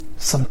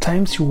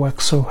Sometimes you work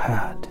so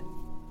hard,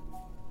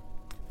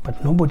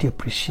 but nobody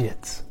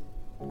appreciates.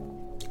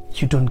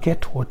 You don't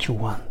get what you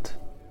want.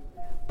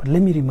 But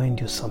let me remind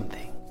you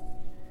something.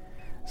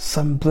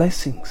 Some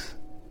blessings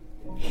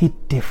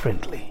hit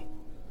differently,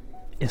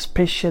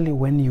 especially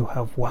when you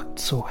have worked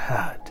so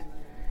hard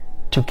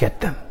to get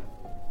them.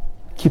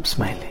 Keep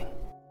smiling.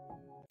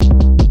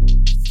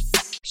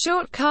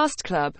 Shortcast Club.